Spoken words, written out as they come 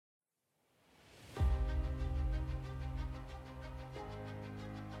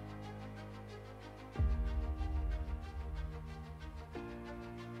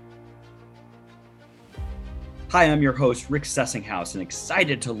Hi, I'm your host, Rick Sessinghaus, and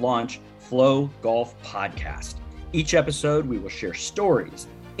excited to launch Flow Golf Podcast. Each episode, we will share stories,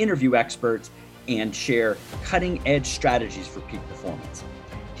 interview experts, and share cutting-edge strategies for peak performance.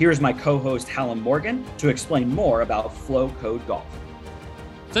 Here's my co-host, Hallam Morgan, to explain more about Flow Code Golf.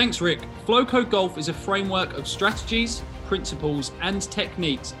 Thanks, Rick. Flow Code Golf is a framework of strategies, principles, and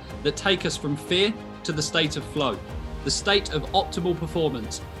techniques that take us from fear to the state of flow, the state of optimal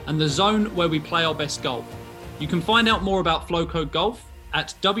performance, and the zone where we play our best golf. You can find out more about Flow Code Golf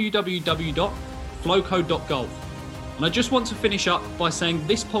at www.flowcode.golf. And I just want to finish up by saying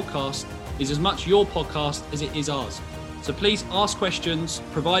this podcast is as much your podcast as it is ours. So please ask questions,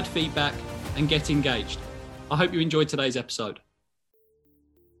 provide feedback, and get engaged. I hope you enjoyed today's episode.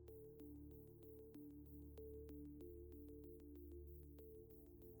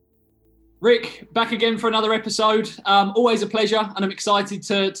 Rick, back again for another episode. Always a pleasure, and I'm excited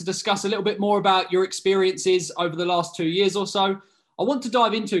to discuss a little bit more about your experiences over the last 2 years or so. I want to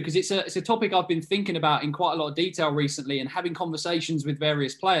dive into, because it's a topic I've been thinking about in quite a lot of detail recently and having conversations with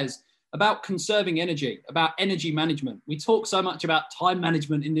various players about conserving energy, about energy management. We talk so much about time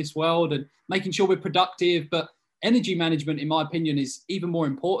management in this world and making sure we're productive, but energy management, in my opinion, is even more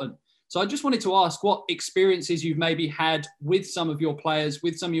important. So I just wanted to ask what experiences you've maybe had with some of your players,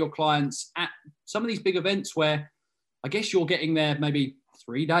 with some of your clients at some of these big events where I guess you're getting there maybe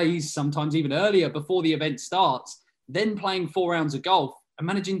 3 days, sometimes even earlier before the event starts, then playing 4 rounds of golf and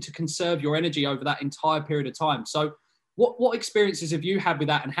managing to conserve your energy over that entire period of time. So what experiences have you had with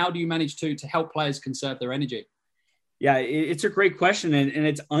that, and how do you manage to help players conserve their energy? Yeah, it's a great question, and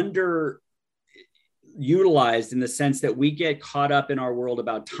it's underutilized in the sense that we get caught up in our world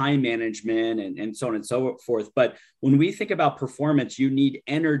about time management and so on and so forth. But when we think about performance, you need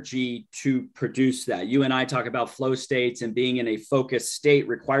energy to produce that. You and I talk about flow states, and being in a focused state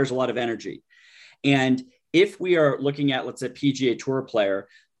requires a lot of energy. And if we are looking at, let's say, PGA Tour player,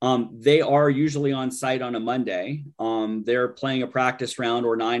 they are usually on site on a Monday. They're playing a practice round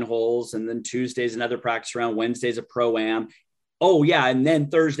or 9 holes, and then Tuesday's another practice round, Wednesday's a pro-am. Oh, yeah. And then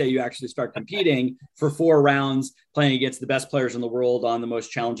Thursday, you actually start competing for 4 rounds, playing against the best players in the world on the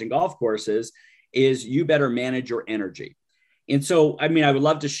most challenging golf courses. Is you better manage your energy. And so, I mean, I would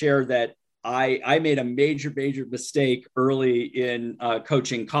love to share that I made a major mistake early in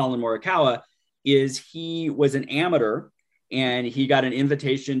coaching Colin Morikawa. Is he was an amateur, and he got an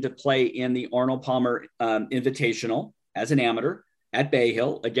invitation to play in the Arnold Palmer Invitational as an amateur at Bay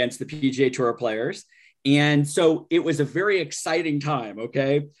Hill against the PGA Tour players. And so it was a very exciting time.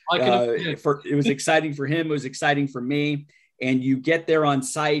 Okay. It was exciting for him. It was exciting for me. And you get there on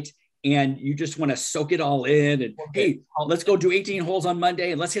site and you just want to soak it all in. And hey, let's go do 18 holes on Monday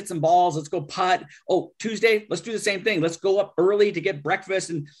and let's hit some balls. Let's go putt. Oh, Tuesday, let's do the same thing. Let's go up early to get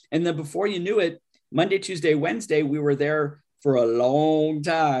breakfast. And then before you knew it, Monday, Tuesday, Wednesday, we were there for a long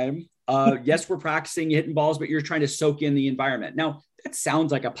time. Yes, we're practicing hitting balls, but you're trying to soak in the environment. Now, that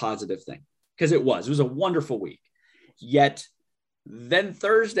sounds like a positive thing, because it was a wonderful week. Yet then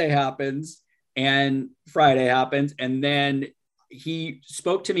Thursday happens and Friday happens. And then he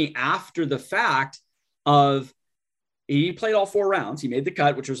spoke to me after the fact of, he played all 4 rounds. He made the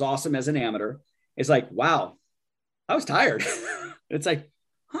cut, which was awesome as an amateur. It's like, wow, I was tired. It's like,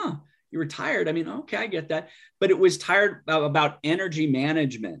 you were tired. I mean, okay, I get that. But it was tired about energy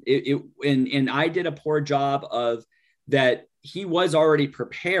management. And I did a poor job of that. He was already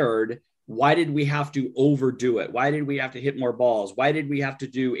prepared. Why did we have to overdo it? Why did we have to hit more balls? Why did we have to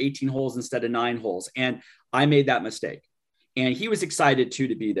do 18 holes instead of 9 holes? And I made that mistake. And he was excited too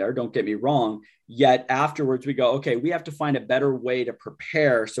to be there. Don't get me wrong. Yet afterwards we go, okay, we have to find a better way to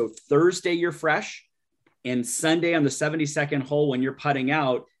prepare. So Thursday you're fresh, and Sunday on the 72nd hole when you're putting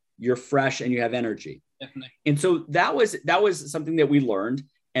out, you're fresh and you have energy. Definitely. And so that was something that we learned.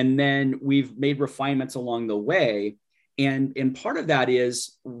 And then we've made refinements along the way. And part of that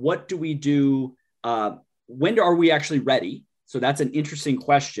is, what do we do? When are we actually ready? So that's an interesting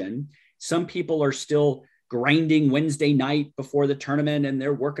question. Some people are still grinding Wednesday night before the tournament, and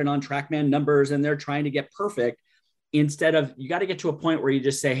they're working on TrackMan numbers and they're trying to get perfect, instead of, you got to get to a point where you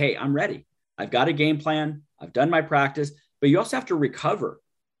just say, hey, I'm ready. I've got a game plan. I've done my practice, but you also have to recover.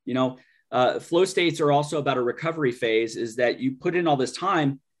 Flow states are also about a recovery phase, is that you put in all this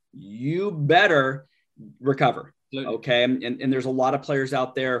time, you better recover. Okay. And there's a lot of players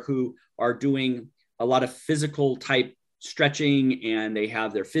out there who are doing a lot of physical type stretching, and they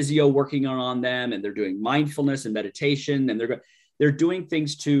have their physio working on them, and they're doing mindfulness and meditation, and they're doing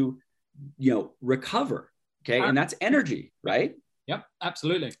things to, recover. Okay. And that's energy, right? Yep,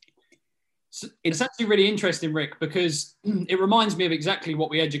 absolutely. It's actually really interesting, Rick, because it reminds me of exactly what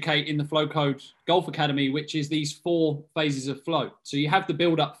we educate in the Flow Code Golf Academy, which is these 4 phases of flow. So you have the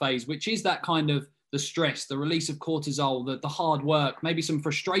build-up phase, which is that kind of the stress, the release of cortisol, the hard work, maybe some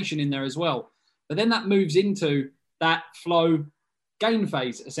frustration in there as well. But then that moves into that flow gain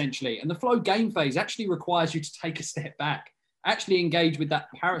phase, essentially. And the flow gain phase actually requires you to take a step back, actually engage with that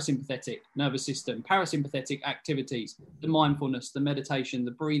parasympathetic nervous system, parasympathetic activities, the mindfulness, the meditation,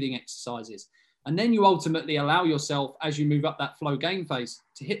 the breathing exercises. And then you ultimately allow yourself, as you move up that flow gain phase,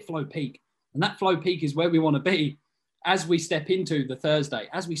 to hit flow peak. And that flow peak is where we want to be as we step into the Thursday,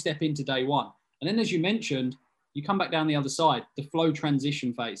 as we step into day one. And then, as you mentioned, you come back down the other side, the flow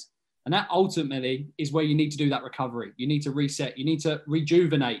transition phase. And that ultimately is where you need to do that recovery. You need to reset. You need to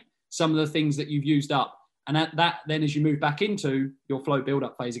rejuvenate some of the things that you've used up. And at that, then as you move back into your flow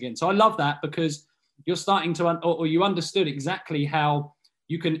build-up phase again. So I love that, because you're starting to, or you understood exactly how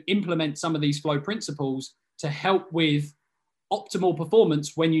you can implement some of these flow principles to help with optimal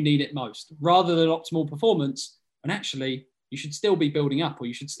performance when you need it most, rather than optimal performance. And actually, you should still be building up, or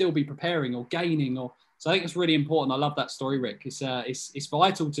you should still be preparing or gaining. So I think it's really important. I love that story, Rick. It's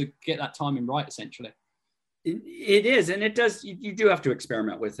vital to get that timing right, essentially. It is. And it does, you do have to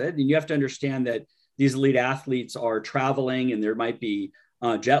experiment with it. And you have to understand that these elite athletes are traveling, and there might be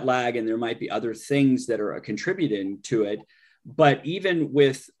jet lag, and there might be other things that are contributing to it. But even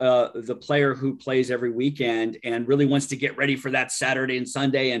with the player who plays every weekend and really wants to get ready for that Saturday and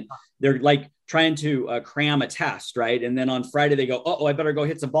Sunday, and they're like trying to cram a test, right? And then on Friday they go, oh, I better go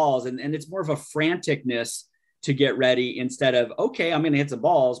hit some balls. And it's more of a franticness to get ready, instead of, okay, I'm going to hit some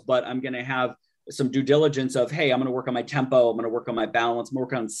balls, but I'm going to have some due diligence of, hey, I'm going to work on my tempo. I'm going to work on my balance, I'm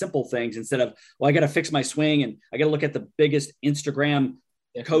work on simple things, instead of, well, I got to fix my swing, and I got to look at the biggest Instagram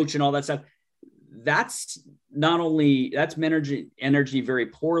coach and all that stuff. That's energy very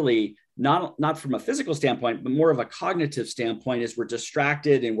poorly, not from a physical standpoint, but more of a cognitive standpoint, as we're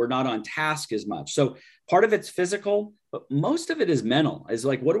distracted and we're not on task as much. So part of it's physical, but most of it is mental, is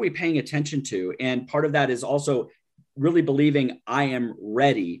like, what are we paying attention to? And part of that is also really believing I am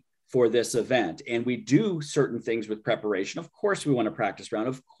ready for this event. And we do certain things with preparation. Of course, we want to practice round.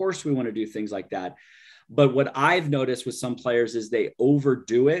 Of course, we want to do things like that. But what I've noticed with some players is they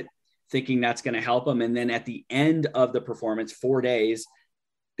overdo it, thinking that's going to help them. And then at the end of the performance, 4 days,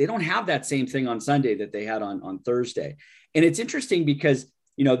 they don't have that same thing on Sunday that they had on Thursday. And it's interesting because,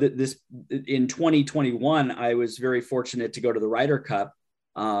 you know, this in 2021, I was very fortunate to go to the Ryder Cup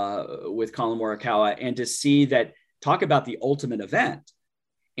with Colin Morikawa, and to see that, talk about the ultimate event.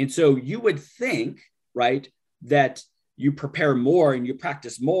 And so you would think, right, that you prepare more and you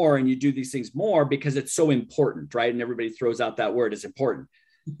practice more and you do these things more because it's so important, right? And everybody throws out that word, it's important.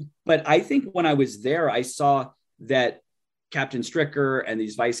 But I think when I was there, I saw that Captain Stricker and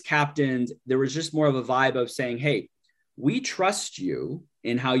these vice captains, there was just more of a vibe of saying, hey, we trust you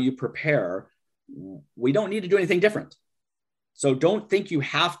in how you prepare. We don't need to do anything different. So don't think you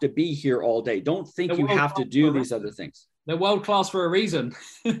have to be here all day. Don't think you have to do these other things. They're world-class for a reason.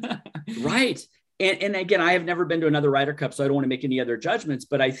 Right. And again, I have never been to another Ryder Cup, so I don't want to make any other judgments.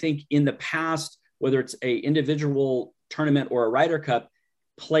 But I think in the past, whether it's a individual tournament or a Ryder Cup,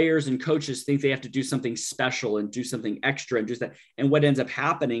 players and coaches think they have to do something special and do something extra and do that. And what ends up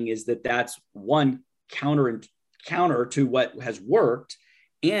happening is that that's one counter to what has worked.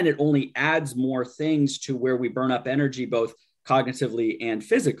 And it only adds more things to where we burn up energy, both cognitively and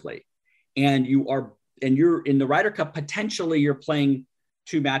physically. And you're in the Ryder Cup, potentially you're playing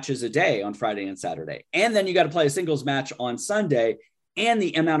 2 matches a day on Friday and Saturday. And then you got to play a singles match on Sunday. And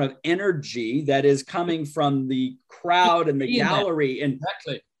the amount of energy that is coming from the crowd and the gallery, and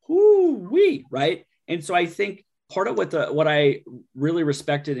exactly, whoo-wee, right? And so I think part of what I really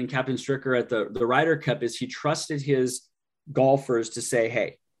respected in Captain Stricker at the Ryder Cup is he trusted his golfers to say,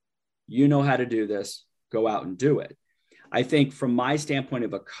 hey, you know how to do this, go out and do it. I think from my standpoint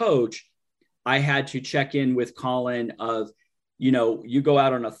of a coach, I had to check in with Colin of, you know, you go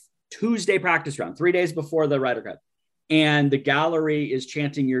out on a Tuesday practice round, 3 days before the Ryder Cup, and the gallery is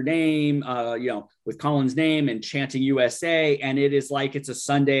chanting your name, with Colin's name and chanting USA. And it is like it's a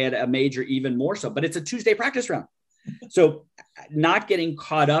Sunday at a major, even more so, but it's a Tuesday practice round. So not getting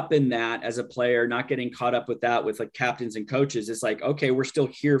caught up in that as a player, not getting caught up with that with like captains and coaches. It's like, okay, we're still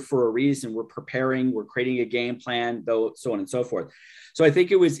here for a reason. We're preparing, we're creating a game plan, though, so on and so forth. So I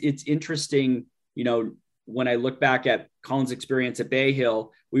think it's interesting, you know, when I look back at Colin's experience at Bay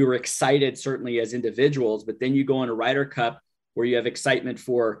Hill, we were excited certainly as individuals, but then you go on a Ryder Cup where you have excitement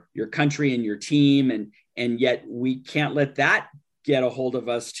for your country and your team. And yet we can't let that get a hold of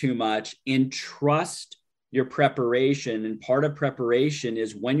us too much, and trust your preparation. And part of preparation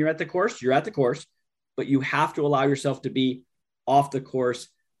is when you're at the course, but you have to allow yourself to be off the course,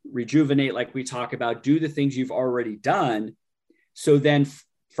 rejuvenate, like we talk about, do the things you've already done. So then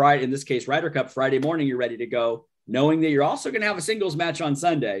Friday, in this case, Ryder Cup, Friday morning, you're ready to go, knowing that you're also going to have a singles match on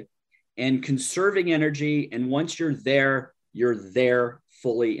Sunday, and conserving energy. And once you're there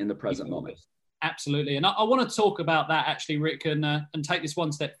fully in the present moment. Absolutely. And I want to talk about that actually, Rick, and take this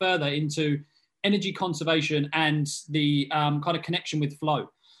one step further into energy conservation and the kind of connection with flow.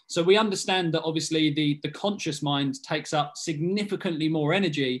 So we understand that obviously the conscious mind takes up significantly more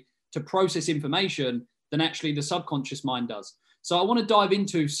energy to process information than actually the subconscious mind does. So I want to dive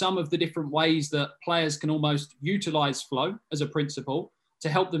into some of the different ways that players can almost utilize flow as a principle to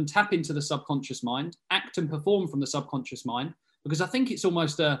help them tap into the subconscious mind, act and perform from the subconscious mind, because I think it's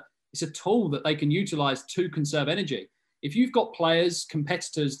almost it's a tool that they can utilize to conserve energy. If you've got players,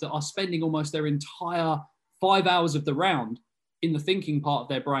 competitors that are spending almost their entire 5 hours of the round in the thinking part of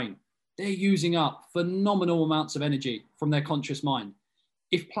their brain, they're using up phenomenal amounts of energy from their conscious mind.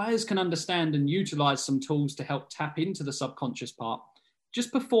 If players can understand and utilize some tools to help tap into the subconscious part,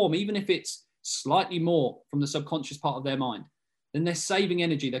 just perform, even if it's slightly more from the subconscious part of their mind, then they're saving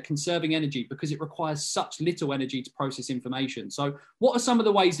energy, they're conserving energy, because it requires such little energy to process information. So what are some of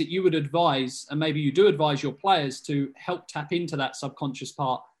the ways that you would advise, and maybe you do advise your players, to help tap into that subconscious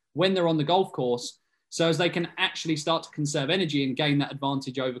part when they're on the golf course, so as they can actually start to conserve energy and gain that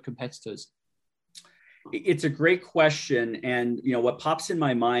advantage over competitors? It's a great question. And, what pops in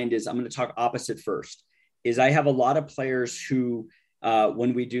my mind is, I'm going to talk opposite first, is I have a lot of players who,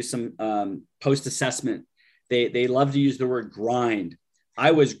 when we do some post-assessment, they love to use the word grind.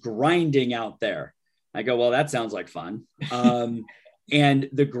 I was grinding out there. I go, well, that sounds like fun. And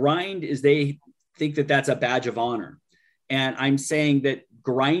the grind is, they think that that's a badge of honor. And I'm saying that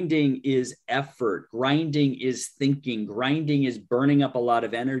grinding is effort. Grinding is thinking. Grinding is burning up a lot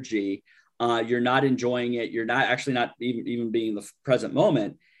of energy. You're not enjoying it. You're not even being in the present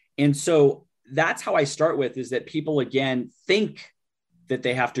moment. And so that's how I start with, is that people, again, think that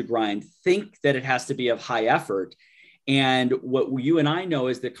they have to grind, think that it has to be of high effort. And what you and I know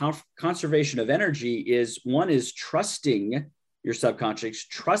is that conservation of energy is trusting your subconscious,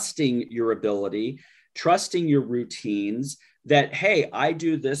 trusting your ability, trusting your routines, that, hey, I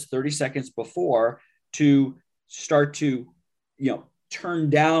do this 30 seconds before to start to, turn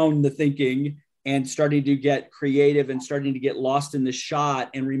down the thinking and starting to get creative and starting to get lost in the shot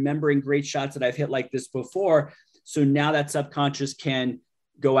and remembering great shots that I've hit like this before. So now that subconscious can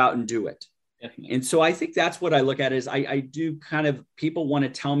go out and do it. Definitely. And so I think that's what I look at, is I do kind of, people want to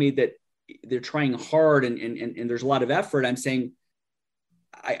tell me that they're trying hard and there's a lot of effort. I'm saying,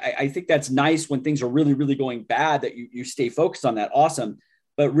 I think that's nice when things are really, really going bad, that you stay focused on that. Awesome.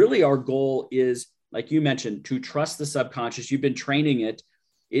 But really our goal is, like you mentioned, to trust the subconscious. You've been training it.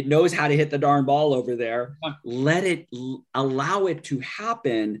 It knows how to hit the darn ball over there. Allow it to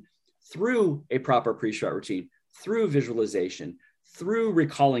happen through a proper pre-shot routine, through visualization, through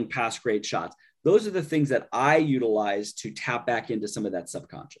recalling past great shots. Those are the things that I utilize to tap back into some of that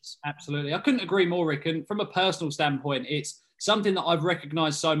subconscious. Absolutely. I couldn't agree more, Rick. And from a personal standpoint, it's something that I've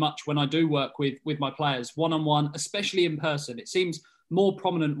recognized so much when I do work with my players one-on-one, especially in person. It seems more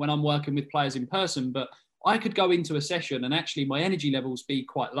prominent when I'm working with players in person, but I could go into a session and actually my energy levels be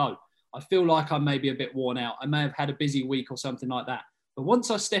quite low. I feel like I'm maybe a bit worn out. I may have had a busy week or something like that. But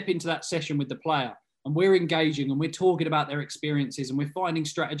once I step into that session with the player and we're engaging and we're talking about their experiences and we're finding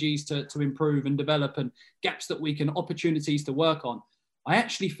strategies to improve and develop and gaps that we can, opportunities to work on, I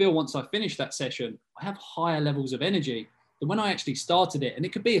actually feel once I finish that session, I have higher levels of energy than when I actually started it. And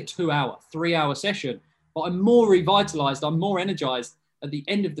it could be a 2-hour, 3-hour session, but I'm more revitalized, I'm more energized at the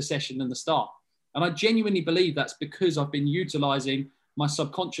end of the session than the start. And I genuinely believe that's because I've been utilizing my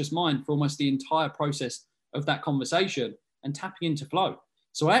subconscious mind for almost the entire process of that conversation and tapping into flow.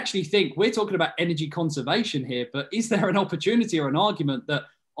 So I actually think we're talking about energy conservation here, but is there an opportunity or an argument that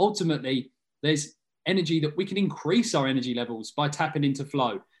ultimately there's energy that we can increase our energy levels by tapping into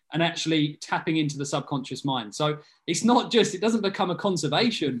flow and actually tapping into the subconscious mind? So it's not just, it doesn't become a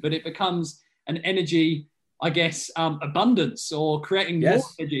conservation, but it becomes an energy, I guess, abundance, or creating more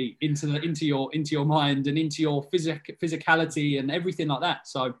energy into your mind and into your physicality and everything like that.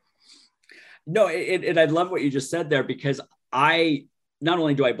 So, no, and I love what you just said there, because I not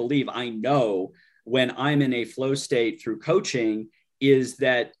only do I believe, I know when I'm in a flow state through coaching, is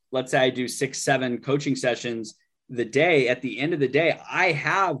that, let's say I do 6-7 coaching sessions the day. At the end of the day, I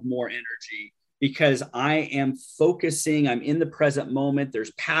have more energy because I am focusing. I'm in the present moment.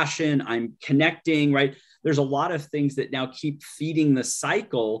 There's passion. I'm connecting, right? There's a lot of things that now keep feeding the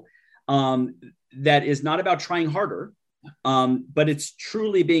cycle. that is not about trying harder, but it's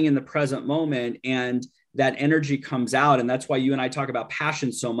truly being in the present moment, and that energy comes out. And that's why you and I talk about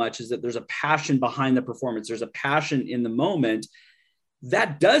passion so much, is that there's a passion behind the performance. There's a passion in the moment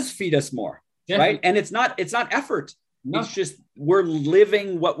that does feed us more, right? And it's not effort. No. It's just, we're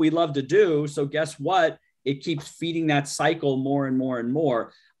living what we love to do. So guess what? It keeps feeding that cycle more and more and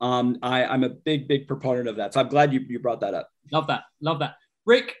more. I'm a big proponent of that. So I'm glad you brought that up. Love that.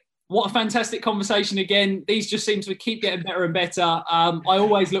 Rick, what a fantastic conversation again. These just seem to keep getting better and better. I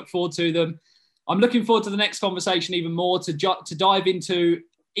always look forward to them. I'm looking forward to the next conversation even more, to dive into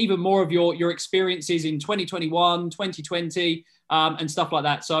even more of your experiences in 2021, 2020, and stuff like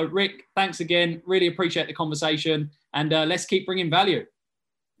that. So Rick, thanks again. Really appreciate the conversation, and let's keep bringing value.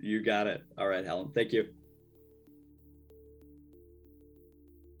 You got it. All right, Hallam. Thank you.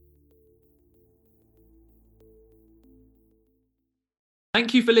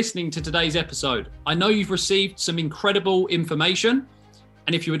 Thank you for listening to today's episode. I know you've received some incredible information,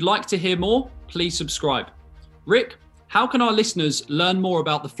 and if you would like to hear more, please subscribe. Rick, how can our listeners learn more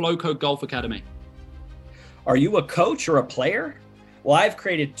about the Flowco Golf Academy? Are you a coach or a player? Well, I've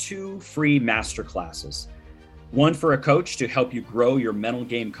created 2 free masterclasses. One for a coach to help you grow your mental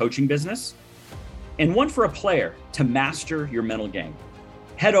game coaching business, and one for a player to master your mental game.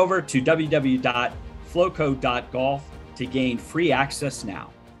 Head over to www.flowco.golf to gain free access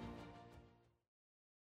now.